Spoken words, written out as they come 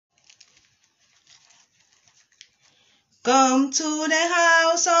Come to the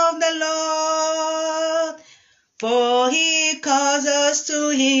house of the Lord, for he calls us to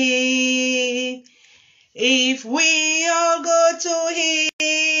him. If we all go to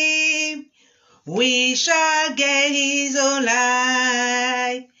him, we shall get his own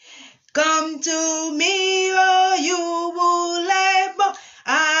life. Come to me, all you who labor,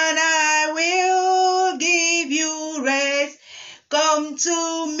 and I will give you rest. Come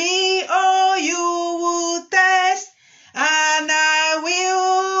to me, all you who thirst, and I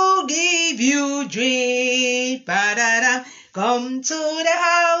will give you drink. Ba-da-da. Come to the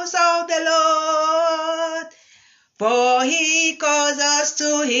house of the Lord, for he calls us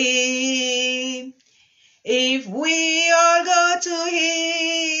to him. If we all go to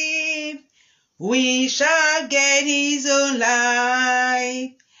him, we shall get his own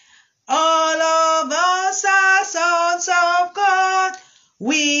life. All of us are sons of God.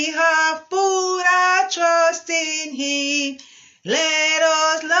 We have put our trust in him. Let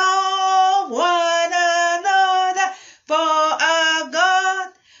us love one another, for our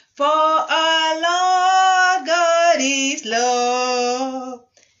God, for our Lord God is love.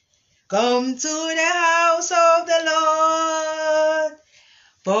 Come to the house of the Lord,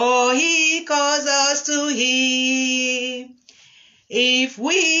 for he calls us to him. If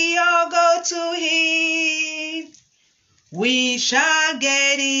we all go to him, we shall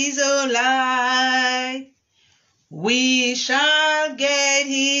get his own life. We shall get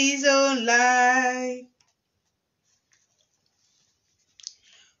his own life.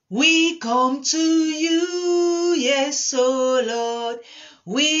 We come to you, yes, O Lord,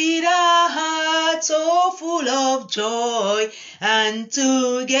 with our hearts so full of joy, and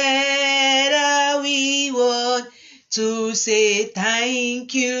together we want to say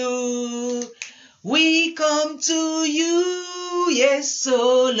thank you. We come to you, yes,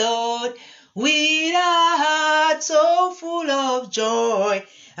 O Lord, with our hearts so full of joy,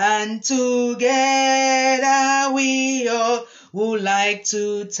 and together we all would like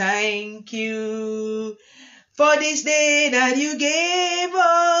to thank you for this day that you gave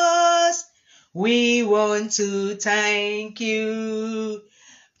us. We want to thank you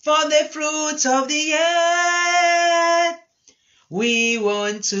for the fruits of the earth. We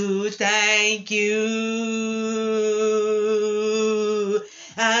want to thank you,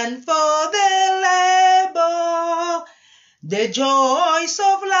 and for the labor, the joys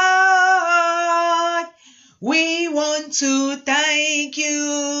of life. We want to thank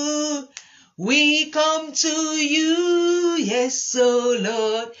you. We come to you, yes, O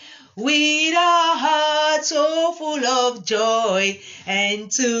Lord, with our hearts so full of joy, and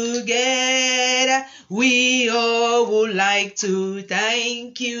together we all would like to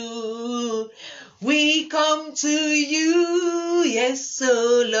thank you. We come to you, yes,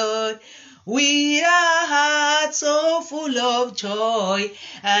 O Lord, with our hearts so full of joy,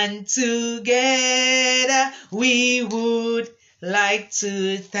 and together we would like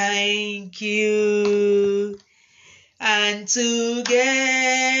to thank you. And together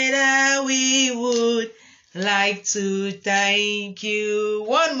we would like to thank you.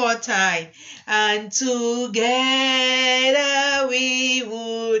 One more time. And together we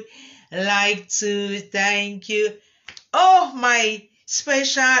would like to thank you. Oh, my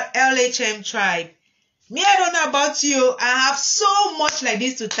special LHM tribe. Me, I don't know about you. I have so much like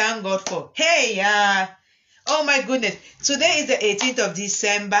this to thank God for. Hey, oh my goodness. Today is the 18th of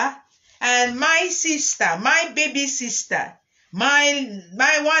December. And my sister, my baby sister, my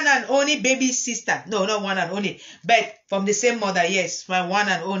one and only baby sister. No, not one and only, but from the same mother. Yes, my one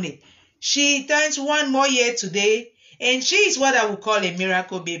and only. She turns 1 more year today. And she is what I would call a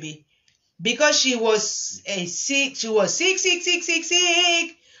miracle baby. Because she was sick. She was sick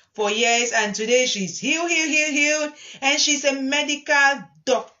for years, and today she's healed, and she's a medical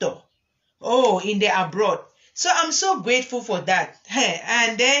doctor. Oh, in the abroad. So I'm so grateful for that.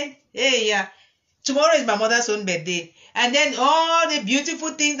 And then, tomorrow is my mother's own birthday, and then all the beautiful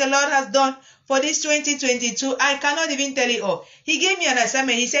things the Lord has done for this 2022, I cannot even tell it all. He gave me an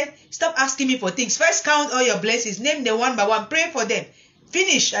assignment. He said, stop asking me for things. First, count all your blessings. Name them one by one. Pray for them.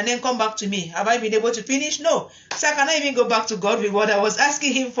 Finish and then come back to me. Have I been able to finish? No. So I cannot even go back to God with what I was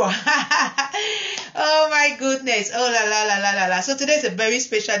asking him for. Oh my goodness. Oh la la la la la la. So today is a very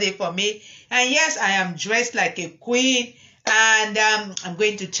special day for me. And yes, I am dressed like a queen. And I'm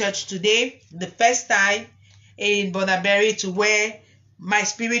going to church today. The first time in Bonaberry to where my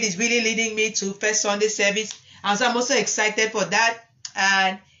spirit is really leading me to first Sunday service. And so I'm also excited for that.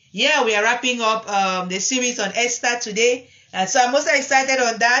 And yeah, we are wrapping up the series on Esther today. And so I'm also excited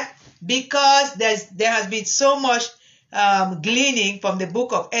on that because there has been so much gleaning from the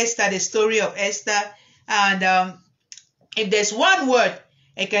book of Esther, the story of Esther. And If there's one word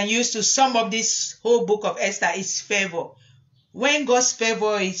I can use to sum up this whole book of Esther, it's favor. When God's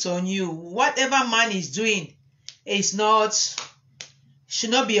favor is on you, whatever man is doing should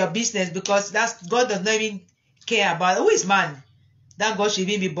not be your business, because God does not even care about who is man. That God should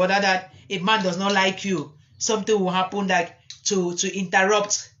even be bothered that if man does not like you, something will happen like to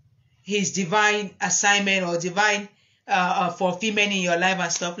interrupt his divine assignment or divine fulfillment in your life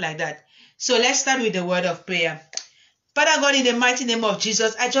and stuff like that. So let's start with the word of prayer. Father God, in the mighty name of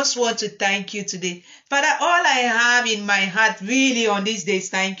Jesus, I just want to thank you today. Father, all I have in my heart really on these days,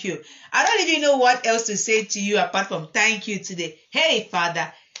 thank you. I don't even know what else to say to you apart from thank you today. Hey,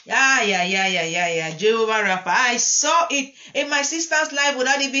 Father. Jehovah Rapha. I saw it in my sister's life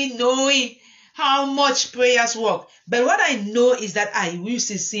without even knowing how much prayers work. But what I know is that I used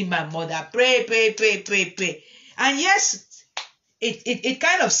to see my mother pray. And yes, it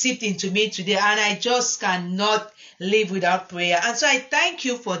kind of seeped into me today, and I just cannot live without prayer. And so I thank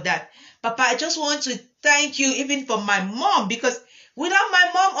you for that. Papa, I just want to thank you even for my mom, because without my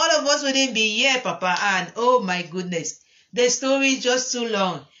mom, all of us wouldn't be here, Papa. And oh my goodness, the story is just too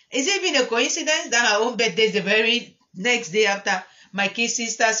long. Is it even a coincidence that her own birthday is the very next day after my kid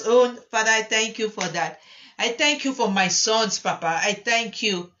sister's own? Father, I thank you for that. I thank you for my sons, Papa. I thank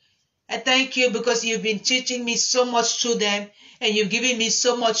you. I thank you because you've been teaching me so much through them, and you've given me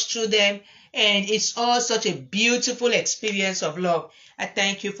so much through them. And it's all such a beautiful experience of love. I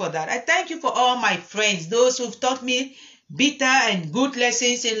thank you for that. I thank you for all my friends, those who've taught me bitter and good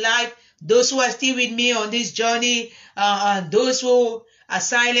lessons in life, those who are still with me on this journey, those who are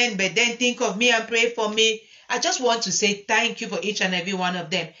silent but then think of me and pray for me. I just want to say thank you for each and every one of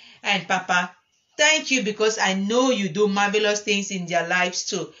them. And Papa, thank you because I know you do marvelous things in their lives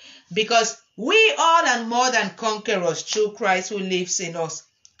too. Because we all are more than conquerors through Christ who lives in us.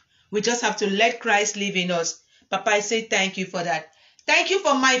 We just have to let Christ live in us. Papa, I say thank you for that. Thank you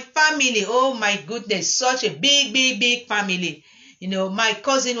for my family. Oh my goodness, such a big family. You know, my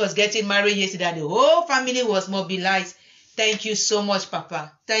cousin was getting married yesterday and the whole family was mobilized. Thank you so much,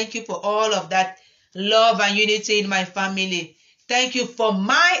 Papa. Thank you for all of that love and unity in my family. Thank you for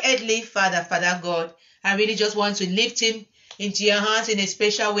my earthly father, Father God. I really just want to lift him into your hands in a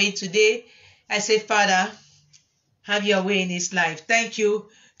special way today. I say, Father, have your way in his life. Thank you.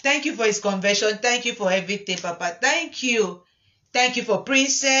 Thank you for his conversion. Thank you for everything, Papa. Thank you. Thank you for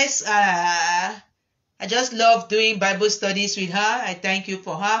Princess. I just love doing Bible studies with her. I thank you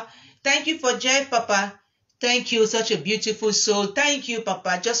for her. Thank you for Jeff, Papa. Thank you. Such a beautiful soul. Thank you, Papa.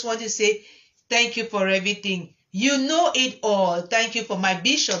 I just want to say thank you for everything. You know it all. Thank you for my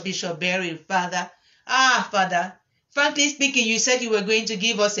Bishop Beryl, Father. Father. Frankly speaking, you said you were going to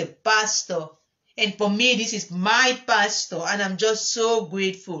give us a pastor. And for me, this is my pastor, and I'm just so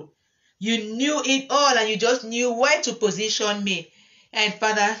grateful. You knew it all, and you just knew where to position me. And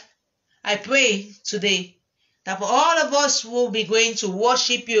Father, I pray today that for all of us who will be going to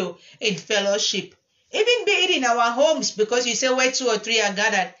worship you in fellowship, even be it in our homes, because you say where 2 or 3 are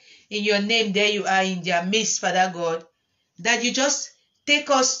gathered in your name, there you are in their midst, Father God, that you just take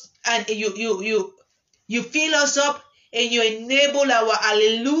us and you fill us up and you enable our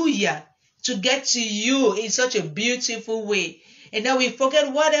hallelujah to get to you in such a beautiful way. And then we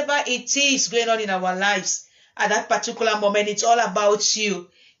forget whatever it is going on in our lives at that particular moment. It's all about you,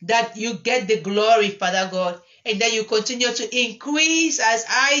 that you get the glory, Father God. And then you continue to increase as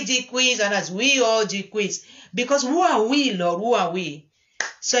I decrease and as we all decrease. Because who are we, Lord? Who are we?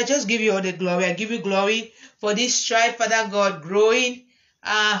 So I just give you all the glory. I give you glory for this tribe, Father God, growing.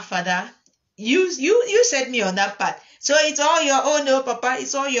 Father, you set me on that path. So it's all your own, oh Papa.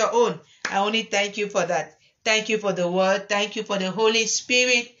 It's all your own. I only thank you for that. Thank you for the word. Thank you for the Holy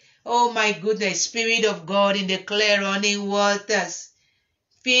Spirit. Oh my goodness, Spirit of God in the clear running waters.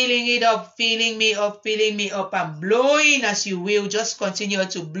 Filling it up, filling me up, and blowing as you will. Just continue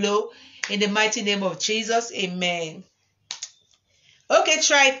to blow in the mighty name of Jesus. Amen. Okay,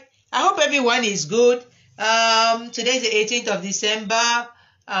 tribe. I hope everyone is good. Today is the 18th of December.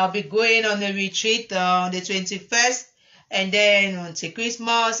 I'll be going on the retreat on the 21st. And then until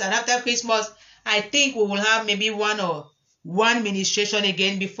Christmas, and after Christmas, I think we will have maybe one ministration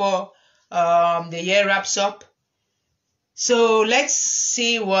again before the year wraps up. So let's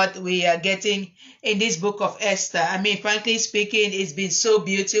see what we are getting in this book of Esther. I mean, frankly speaking, it's been so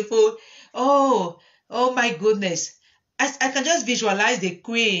beautiful. Oh my goodness. I can just visualize the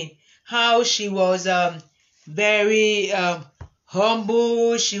queen, how she was very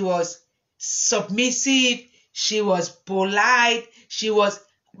humble, she was submissive, she was polite,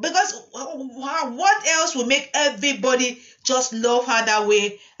 because what else would make everybody just love her that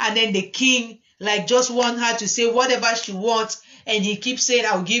way? And then the king like just want her to say whatever she wants, and he keeps saying,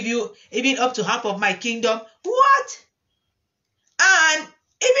 I'll give you even up to half of my kingdom. What? And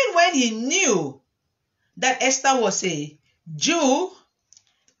even when he knew that Esther was a Jew,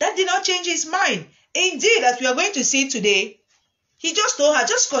 that did not change his mind. Indeed, as we are going to see today, he just told her,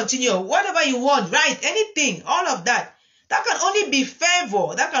 just continue, whatever you want, write, anything, all of that. That can only be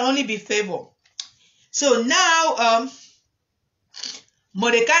favor. That can only be favor. So now,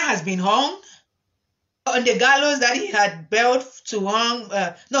 Mordecai has been hung on the gallows that he had built to hang.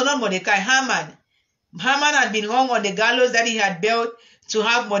 No, not Mordecai, Haman. Haman had been hung on the gallows that he had built to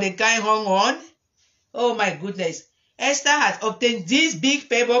have Mordecai hung on. Oh my goodness. Esther had obtained this big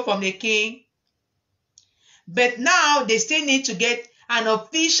favor from the king. But now they still need to get an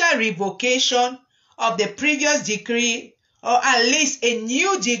official revocation of the previous decree, or at least a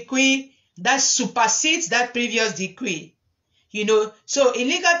new decree that supersedes that previous decree. You know, so in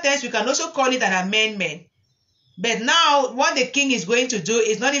legal terms, we can also call it an amendment. But now what the king is going to do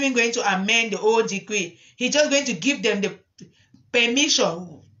is not even going to amend the old decree. He's just going to give them the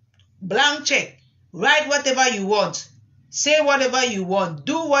permission, blank check, write whatever you want, say whatever you want,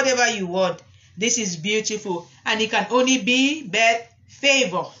 do whatever you want. This is beautiful, and it can only be but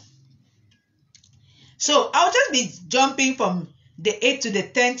favor. So I'll just be jumping from the 8th to the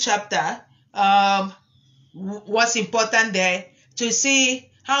 10th chapter. What's important there to see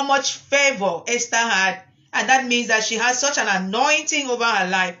how much favor Esther had, and that means that she has such an anointing over her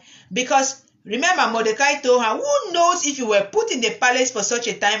life. Because remember, Mordecai told her, who knows if you were put in the palace for such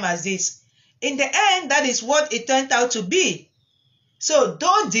a time as this? In the end, that is what it turned out to be. So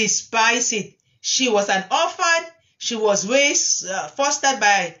don't despise it. She was an orphan. She was raised, fostered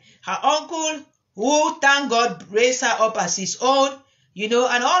by her uncle, who, thank God, raised her up as his own, you know,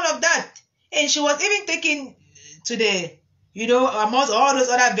 and all of that. And she was even taken to the, you know, amongst all those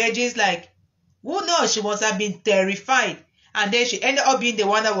other virgins, like, who knows, she must have been terrified. And then she ended up being the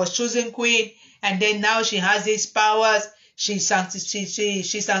one that was chosen queen. And then now she has these powers. She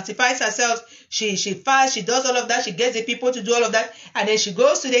sanctifies herself. She fasts. She does all of that. She gets the people to do all of that. And then she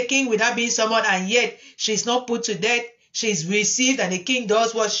goes to the king without being summoned. And yet she's not put to death. She's received, and the king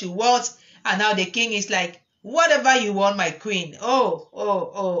does what she wants. And now the king is like, whatever you want, my queen.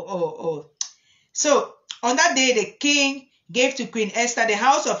 Oh. So on that day, the king gave to Queen Esther the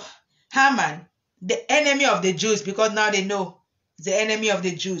house of Haman, the enemy of the Jews, because now they know the enemy of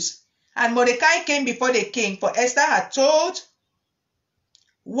the Jews. And Mordecai came before the king, for Esther had told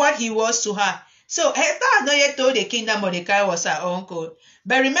what he was to her. So Esther had not yet told the king that Mordecai was her uncle.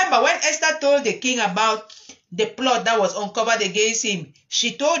 But remember, when Esther told the king about the plot that was uncovered against him,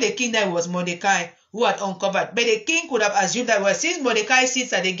 she told the king that it was Mordecai who had uncovered. But the king could have assumed that, well, since Mordecai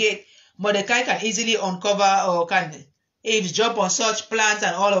sits at the gate, Mordecai can easily uncover or can eavesdrop on such plans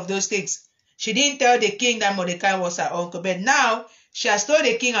and all of those things. She didn't tell the king that Mordecai was her uncle. But now she has told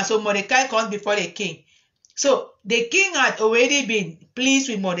the king, and so Mordecai comes before the king. So the king had already been pleased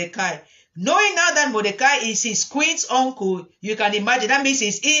with Mordecai. Knowing now that Mordecai is his queen's uncle, you can imagine that means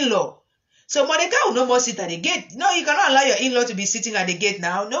his in-law. So Mordecai will no more sit at the gate. No, you cannot allow your in-law to be sitting at the gate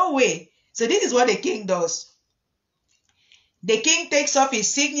now. No way. So this is what the king does. The king takes off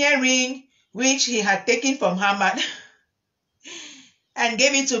his signet ring, which he had taken from Haman, and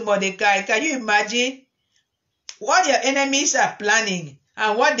gave it to Mordecai. Can you imagine what your enemies are planning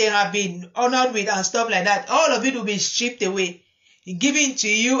and what they have been honored with and stuff like that? All of it will be stripped away, given to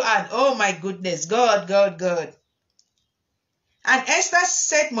you, and oh my goodness, God. And Esther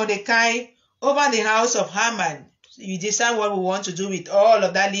set Mordecai over the house of Haman. You decide what we want to do with all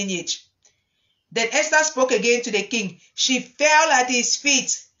of that lineage. Then Esther spoke again to the king. She fell at his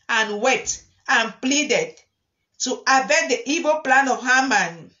feet and wept and pleaded to avert the evil plan of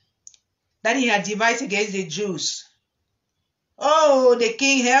Haman that he had devised against the Jews. Oh, the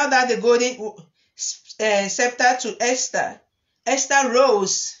king held out the golden scepter to Esther. Esther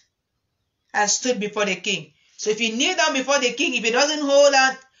rose and stood before the king. So if you kneel down before the king, if he doesn't hold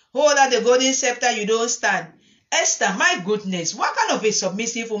out the golden scepter, you don't stand. Esther, my goodness, what kind of a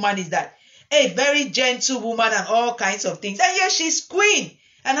submissive woman is that? A very gentle woman and all kinds of things. And yet she's queen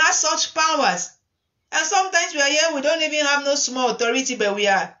and has such powers. And sometimes we are here, we don't even have no small authority, but we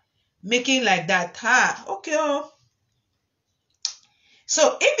are making like that. Okay.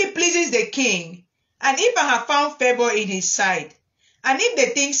 So if it pleases the king, and if I have found favor in his sight, and if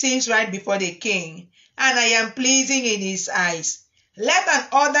the thing seems right before the king, and I am pleasing in his eyes, let an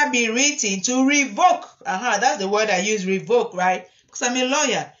order be written to revoke. That's the word I use, revoke, right? Because I'm a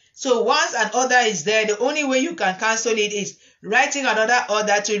lawyer. So once an order is there, the only way you can cancel it is writing another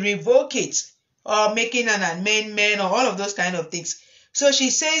order to revoke it, or making an amendment, or all of those kind of things. So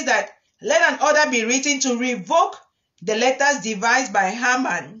she says that, let an order be written to revoke the letters devised by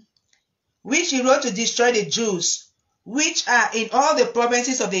Haman, which he wrote to destroy the Jews, which are in all the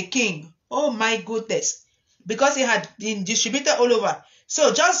provinces of the king. Oh my goodness. Because it had been distributed all over.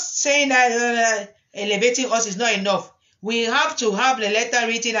 So just saying that elevating us is not enough. We have to have the letter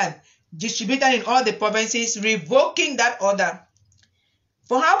written and distributed in all the provinces, revoking that order.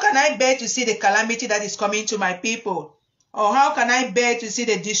 For how can I bear to see the calamity that is coming to my people? Or how can I bear to see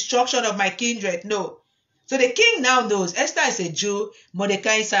the destruction of my kindred? No. So the king now knows Esther is a Jew,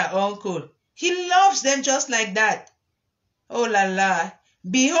 Mordecai is her uncle. He loves them just like that. Oh la la.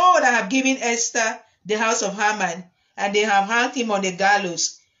 Behold, I have given Esther the house of Haman, and they have hanged him on the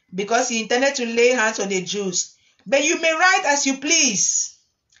gallows, because he intended to lay hands on the Jews. But you may write as you please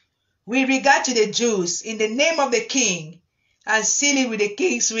with regard to the Jews in the name of the king, and seal it with the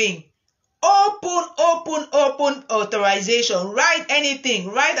king's ring. Open authorization. Write anything.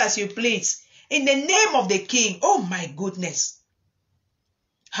 Write as you please. In the name of the king. Oh my goodness.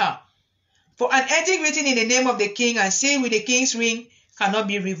 For an edict written in the name of the king and sealed with the king's ring cannot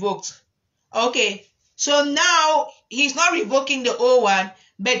be revoked. Okay. So now he's not revoking the old one,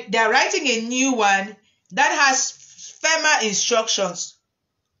 but they're writing a new one that has firmer instructions.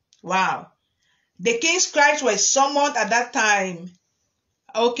 Wow. The king's scribes were summoned at that time.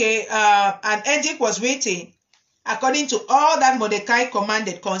 Okay, an edict was written according to all that Mordecai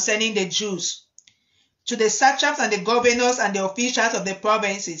commanded concerning the Jews, to the satraps and the governors and the officials of the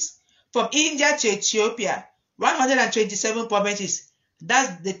provinces, from India to Ethiopia, 127 provinces.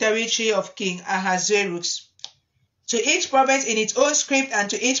 That's the territory of King Ahasuerus. To each province in its own script, and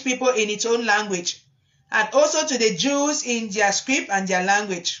to each people in its own language, and also to the Jews in their script and their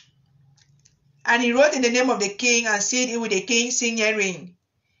language. And he wrote in the name of the king and sealed it with the king's signet ring.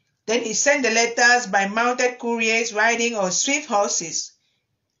 Then he sent the letters by mounted couriers riding on swift horses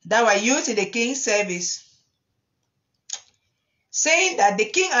that were used in the king's service, saying that the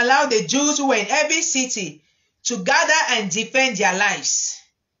king allowed the Jews who were in every city to gather and defend their lives,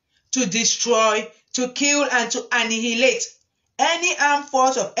 to destroy, to kill, and to annihilate any armed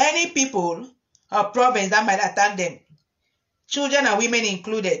force of any people or province that might attack them, children and women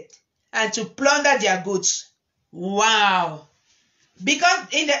included, and to plunder their goods. Wow. Because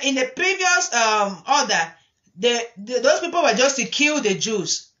in the previous order, those people were just to kill the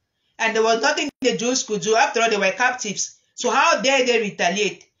Jews, and there was nothing the Jews could do. After all, they were captives. So how dare they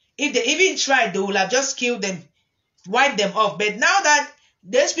retaliate? If they even tried, they would have just killed them, wiped them off. But now that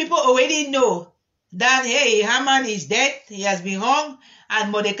those people already know that, hey, Haman is dead, he has been hung,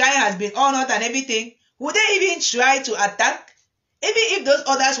 and Mordecai has been honored and everything, would they even try to attack? Even if those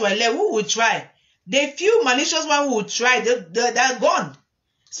others were left, who would try? The few malicious ones who would try, they're gone.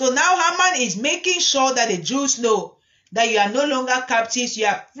 So now Haman is making sure that the Jews know that you are no longer captives, you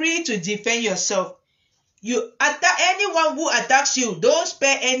are free to defend yourself. You attack anyone who attacks you, don't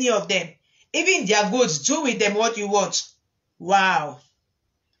spare any of them. Even their goods, do with them what you want. Wow.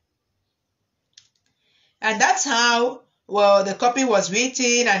 And that's how, well, the copy was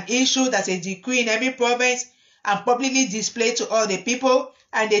written and issued as a decree in every province and publicly displayed to all the people.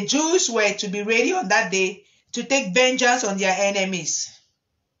 And the Jews were to be ready on that day to take vengeance on their enemies.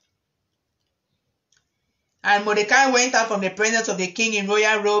 And Mordecai went out from the presence of the king in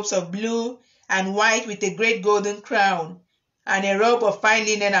royal robes of blue and white with a great golden crown, and a robe of fine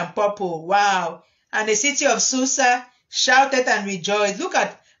linen and purple. Wow. And the city of Susa shouted and rejoiced. Look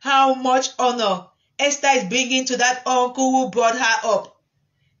at how much honor Esther is bringing to that uncle who brought her up.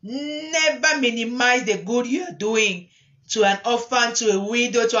 Never minimize the good you are doing to an orphan, to a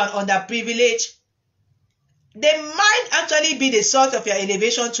widow, to an underprivileged. They might actually be the source of your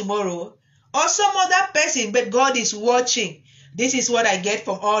elevation tomorrow, or some other person, but God is watching. This is what I get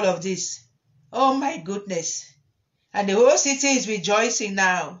from all of this. Oh my goodness. And the whole city is rejoicing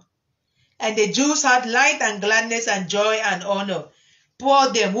now. And the Jews had light and gladness and joy and honor.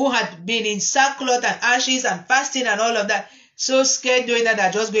 Poor them who had been in sackcloth and ashes and fasting and all of that, so scared knowing that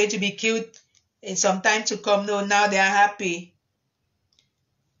they're just going to be killed in some time to come. No, now they are happy.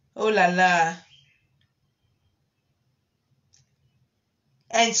 Oh la la.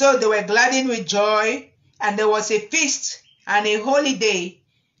 And so they were gladdened with joy, and there was a feast and a holiday,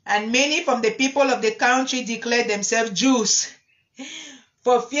 and many from the people of the country declared themselves Jews,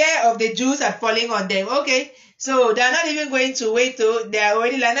 for fear of the Jews had fallen on them. Okay, so they are not even going to wait till they are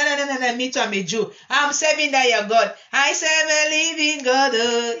already like, no, me too, I'm a Jew. I'm serving that your God. I serve a living God,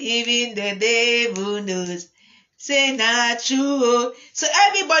 oh, even the devil knows. Say not true. So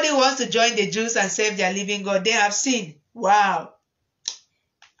everybody wants to join the Jews and serve their living God. They have sinned. Wow.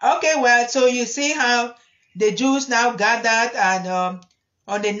 Okay, well, so you see how the Jews now gathered and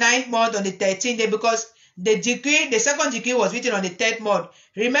on the 9th month, on the 13th day, because the second decree was written on the 3rd month.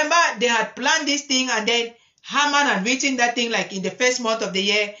 Remember, they had planned this thing, and then Haman had written that thing like in the 1st month of the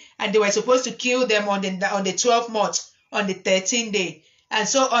year, and they were supposed to kill them on the 12th month, on the 13th day. And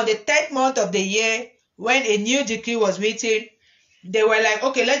so on the 3rd month of the year, when a new decree was written, they were like,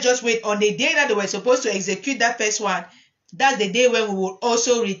 okay, let's just wait. On the day that they were supposed to execute that first one, that's the day when we will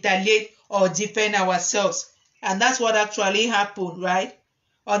also retaliate or defend ourselves. And that's what actually happened, right?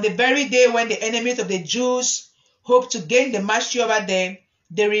 On the very day when the enemies of the Jews hoped to gain the mastery over them,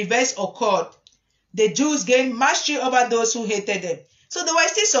 the reverse occurred. The Jews gained mastery over those who hated them. So there were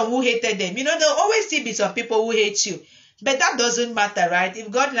still some who hated them. You know, there will always still be some people who hate you. But that doesn't matter, right? If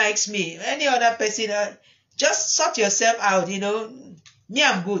God likes me, any other person, just sort yourself out, you know. Me,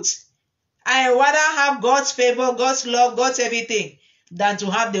 I'm good. I rather have God's favor, God's love, God's everything, than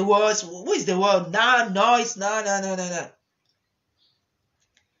to have the words. Who is the world? No, it's no.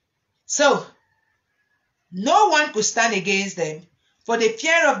 So, no one could stand against them, for the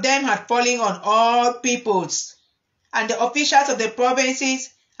fear of them had fallen on all peoples. And the officials of the provinces,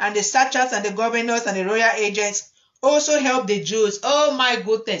 and the satraps, and the governors, and the royal agents also helped the Jews. Oh my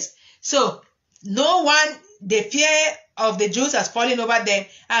goodness. So, the fear of the Jews has fallen over them,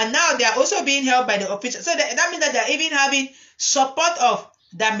 and now they are also being helped by the officials. So that means that they are even having support of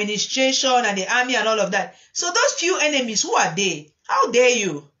the administration and the army and all of that. So those few enemies, who are they? How dare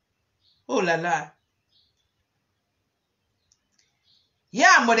you? Oh la la.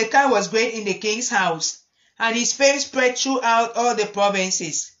 Yeah, Mordecai was great in the king's house, and his fame spread throughout all the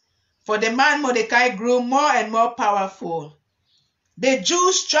provinces. For the man Mordecai grew more and more powerful. The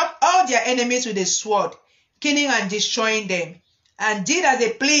Jews struck all their enemies with the sword, killing and destroying them, and did as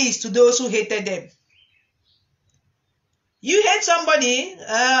they pleased to those who hated them. You hate somebody,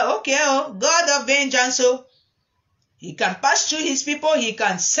 okay, God of vengeance, so he can pass through his people, he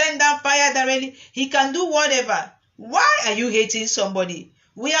can send down fire directly, he can do whatever. Why are you hating somebody?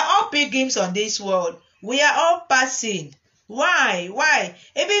 We are all pilgrims on this world. We are all passing. Why?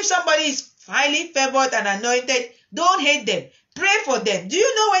 Even if somebody is highly favored and anointed, don't hate them. Pray for them. Do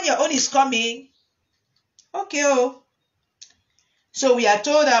you know when your own is coming? Okay. So we are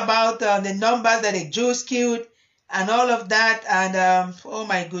told about the numbers that the Jews killed and all of that. And oh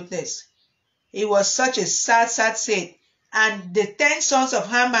my goodness. It was such a sad scene. And the 10 sons of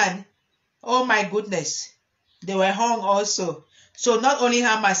Haman, oh my goodness, they were hung also. So not only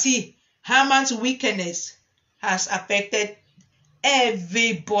Haman, see, Haman's wickedness has affected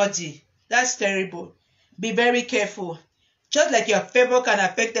everybody. That's terrible. Be very careful. Just like your favor can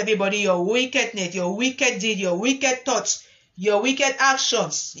affect everybody, your wickedness, your wicked deed, your wicked thoughts, your wicked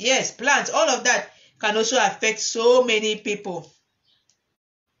actions, yes, plans, all of that can also affect so many people.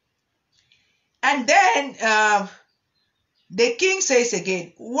 And then the king says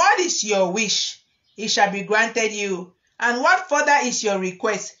again, what is your wish? It shall be granted you. And what further is your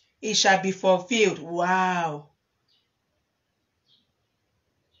request? It shall be fulfilled. Wow.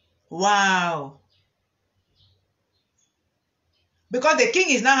 Because the king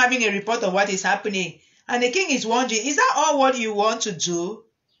is now having a report of what is happening. And the king is wondering, is that all what you want to do?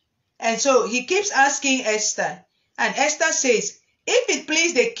 And so he keeps asking Esther. And Esther says, if it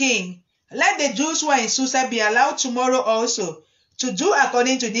please the king, let the Jews who are in Susa be allowed tomorrow also to do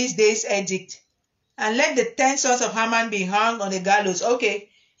according to this day's edict. And let the 10 sons of Haman be hung on the gallows. Okay,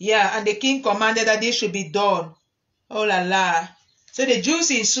 yeah, and the king commanded that this should be done. Oh la la. So the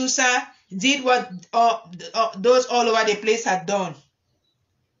Jews in Susa did what those all over the place had done.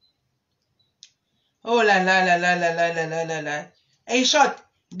 Oh la la. In short,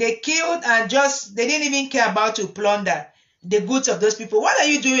 they killed and they didn't even care about to plunder the goods of those people. What are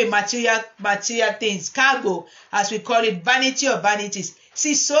you doing with material things? Cargo, as we call it, vanity of vanities.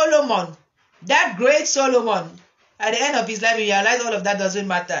 See, Solomon, that great Solomon, at the end of his life, he realized all of that doesn't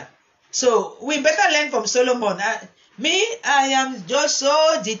matter. So we better learn from Solomon. I am just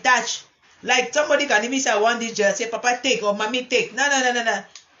so detached. Like somebody can even say, I want this dress. Say, Papa, take, or Mommy, take. No.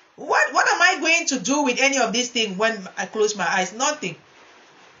 What am I going to do with any of these things when I close my eyes? Nothing.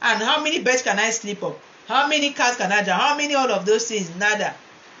 And how many beds can I sleep up? How many cars can I drive? How many all of those things? Nada.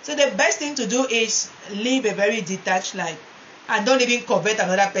 So the best thing to do is live a very detached life. And don't even covet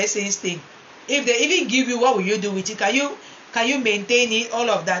another person's thing. If they even give you, what will you do with it? Can you maintain it? All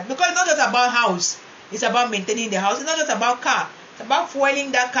of that. Because it's not just about house. It's about maintaining the house. It's not just about car. It's about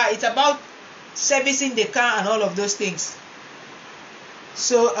fueling that car. It's about servicing the car and all of those things.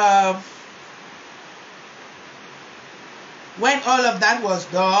 So when all of that was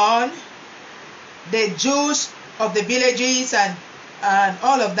done, the Jews of the villages and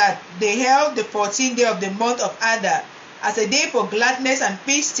all of that, they held the 14th day of the month of Adar as a day for gladness and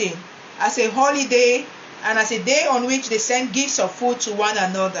feasting, as a holiday, and as a day on which they send gifts of food to one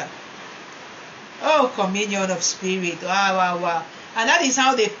another. Oh, communion of spirit. Wow, wow, wow. And that is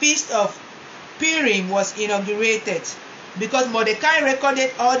how the feast of Purim was inaugurated, because Mordecai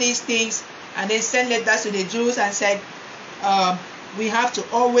recorded all these things and then sent letters to the Jews and said, we have to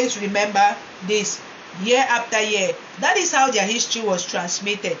always remember this year after year. That is how their history was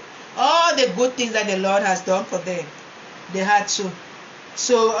transmitted. All the good things that the Lord has done for them, they had to.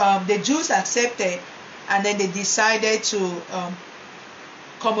 So the Jews accepted, and then they decided to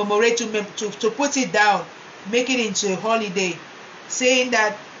commemorate, to put it down, make it into a holiday, saying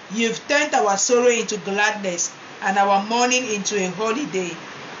that you've turned our sorrow into gladness and our mourning into a holiday.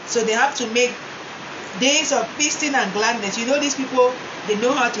 So they have to make days of feasting and gladness. You know, these people, they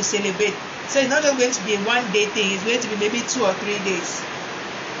know how to celebrate. So it's not just going to be a one-day thing. It's going to be maybe 2 or 3 days.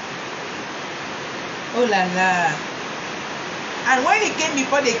 Oh la la. And when he came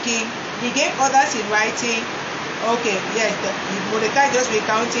before the king, he gave orders in writing. Okay, yes, Mordecai just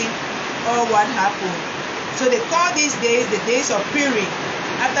recounting all what happened. So they call these days the days of Purim,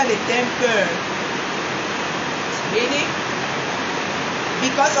 after the temple. Meaning,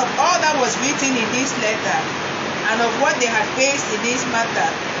 because of all that was written in this letter, and of what they had faced in this matter,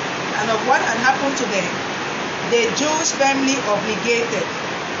 and of what had happened to them, the Jews firmly obligated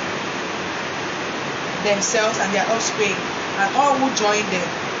themselves and their offspring and all who joined them,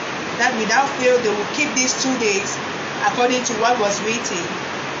 that without fail they would keep these 2 days according to what was written,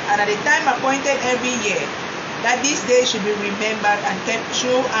 and at the time appointed every year, that this day should be remembered and kept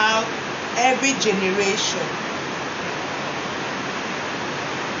throughout every generation.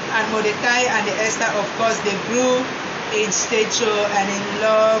 And Mordecai and the Esther, of course, they grew in stature and in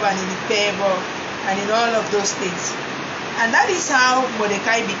love and in favor and in all of those things. And that is how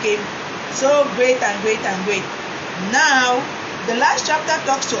Mordecai became so great and great and great. Now, the last chapter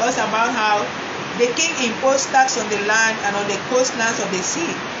talks to us about how the king imposed tax on the land and on the coastlands of the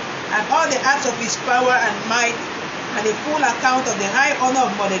sea, and all the acts of his power and might, and a full account of the high honor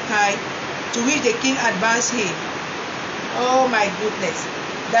of Mordecai, to which the king advanced him. Oh my goodness.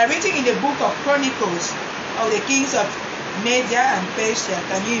 They are written in the book of Chronicles of the kings of Media and Persia.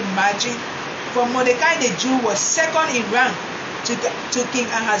 Can you imagine? For Mordecai the Jew was second in rank to King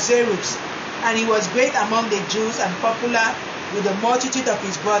Ahasuerus, and he was great among the Jews and popular with the multitude of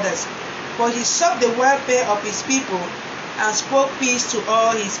his brothers. For he sought the welfare of his people and spoke peace to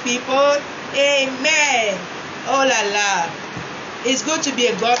all his people. Amen. Oh la la. It's good to be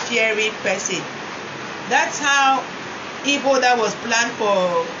a God-fearing person. That's how evil that was planned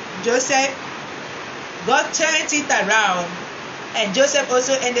for Joseph, God turned it around, and Joseph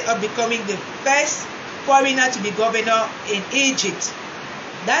also ended up becoming the first foreigner to be governor in Egypt.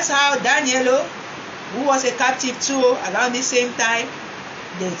 That's how Daniel, who was a captive too around the same time,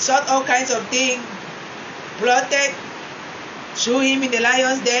 they sought all kinds of things, plotted, threw him in the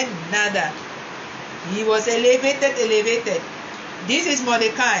lion's den, nada. He was elevated. This is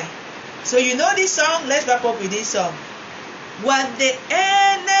Mordecai. So you know this song? Let's wrap up with this song. What the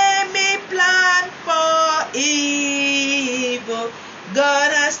enemy planned for evil,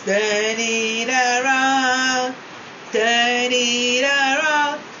 God has turned it around. Turn it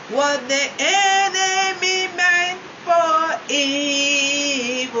around. What the enemy meant for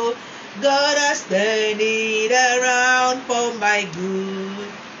evil, God has turned it around for my good.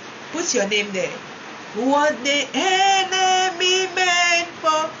 Put your name there. What the enemy meant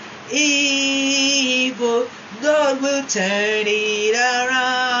for evil, God will turn it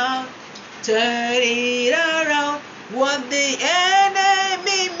around. Turn it around. What the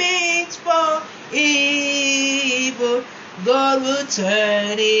enemy means for evil, God will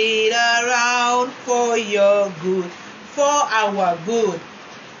turn it around for your good, for our good.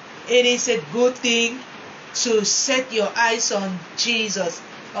 It is a good thing to set your eyes on Jesus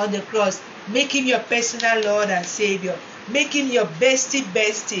on the cross. Make him your personal Lord and Savior. Make him your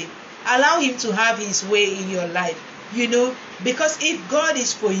bestie. Allow him to have his way in your life. You know, because if God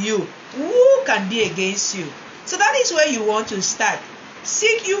is for you, who can be against you? So that is where you want to start.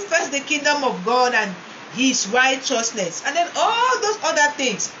 Seek you first the kingdom of God and his righteousness, and then all those other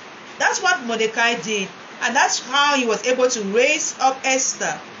things. That's what Mordecai did, and that's how he was able to raise up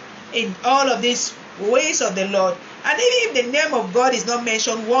Esther in all of these ways of the Lord. And even if the name of God is not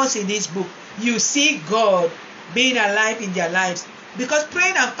mentioned once in this book, you see God being alive in their lives. Because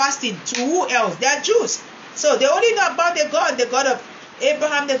praying and fasting, to who else? They are Jews. So they only know about the God of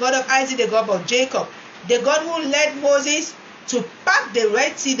Abraham, the God of Isaac, the God of Jacob, the God who led Moses to part the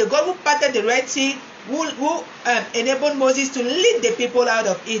Red Sea, the God who parted the Red Sea, who enabled Moses to lead the people out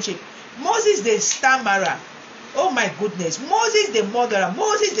of Egypt. Moses the stammerer, Oh my goodness. Moses the murderer.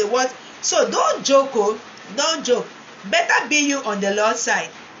 Moses the what? So don't joke, oh. Don't joke. Better be you on the Lord's side.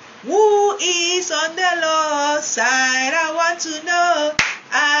 Who is on the Lord's side? I want to know.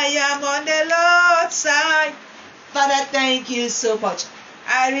 I am on the Lord's side. Father, thank you so much.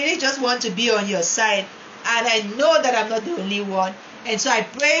 I really just want to be on your side. And I know that I'm not the only one. And so I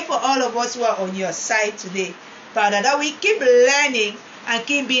pray for all of us who are on your side today, Father, that we keep learning and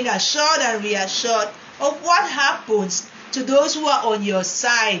keep being assured and reassured of what happens to those who are on your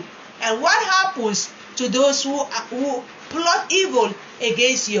side and what happens to those who plot evil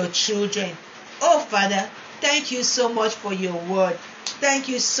against your children. Oh, Father, thank you so much for your word. Thank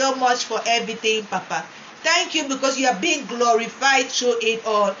you so much for everything, Papa. Thank you because you are being glorified through it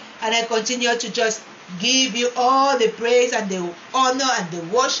all. And I continue to just give you all the praise and the honor and the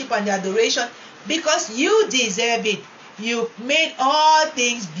worship and the adoration because you deserve it. You've made all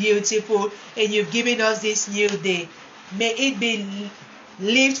things beautiful and you've given us this new day. May it be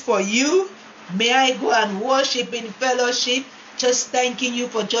lived for you. May I go and worship in fellowship, just thanking you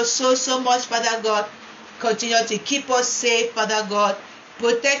for just so much, Father God. Continue to keep us safe, Father God.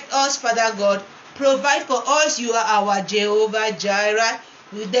 Protect us, Father God. Provide for us. You are our Jehovah Jireh.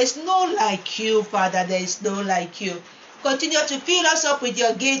 There's no like you, Father. There is no like you. Continue to fill us up with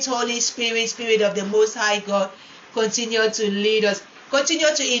your gifts, Holy Spirit, Spirit of the Most High God. Continue to lead us.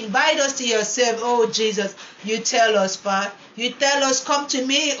 Continue to invite us to yourself, oh Jesus. You tell us, Father. You tell us, come to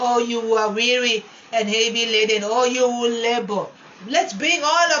me, oh you who are weary and heavy laden, oh you who labor. Let's bring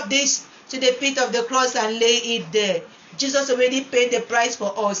all of this to the feet of the cross and lay it there. Jesus already paid the price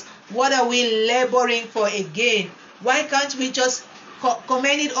for us. What are we laboring for again? Why can't we just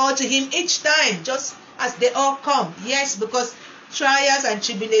commend it all to him each time, just as they all come? Yes, because trials and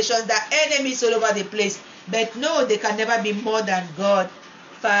tribulations, there are enemies all over the place. But no, they can never be more than God.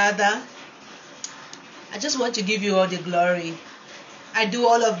 Father, I just want to give you all the glory. I do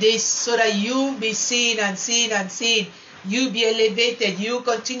all of this so that you be seen and seen and seen. You be elevated. You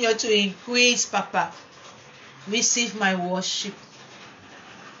continue to increase, Papa. Receive my worship.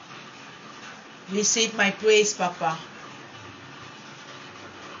 Receive my praise, Papa.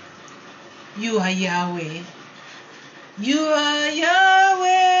 You are Yahweh. You are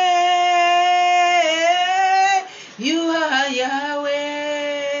Yahweh. You are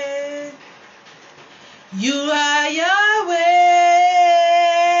Yahweh. You are Yahweh.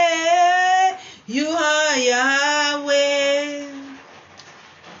 You are Yahweh.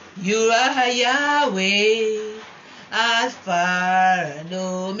 You are Yahweh. Alpha and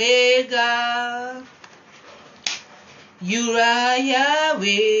Omega. You are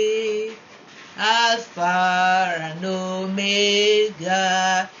Yahweh. Alpha and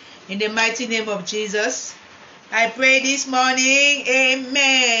Omega. In the mighty name of Jesus, I pray this morning.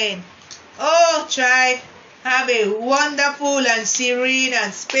 Amen. Oh, tribe, have a wonderful and serene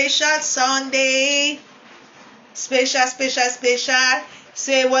and special Sunday. Special.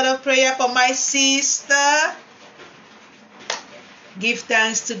 Say a word of prayer for my sister. Give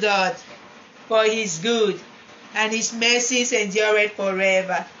thanks to God for his good and his mercies endure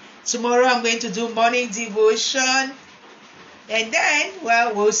forever. Tomorrow I'm going to do morning devotion. And then,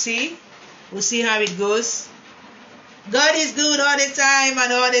 well, we'll see. We'll see how it goes. God is good all the time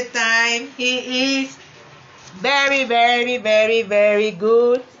and all the time. He is very, very, very, very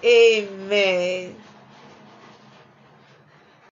good. Amen.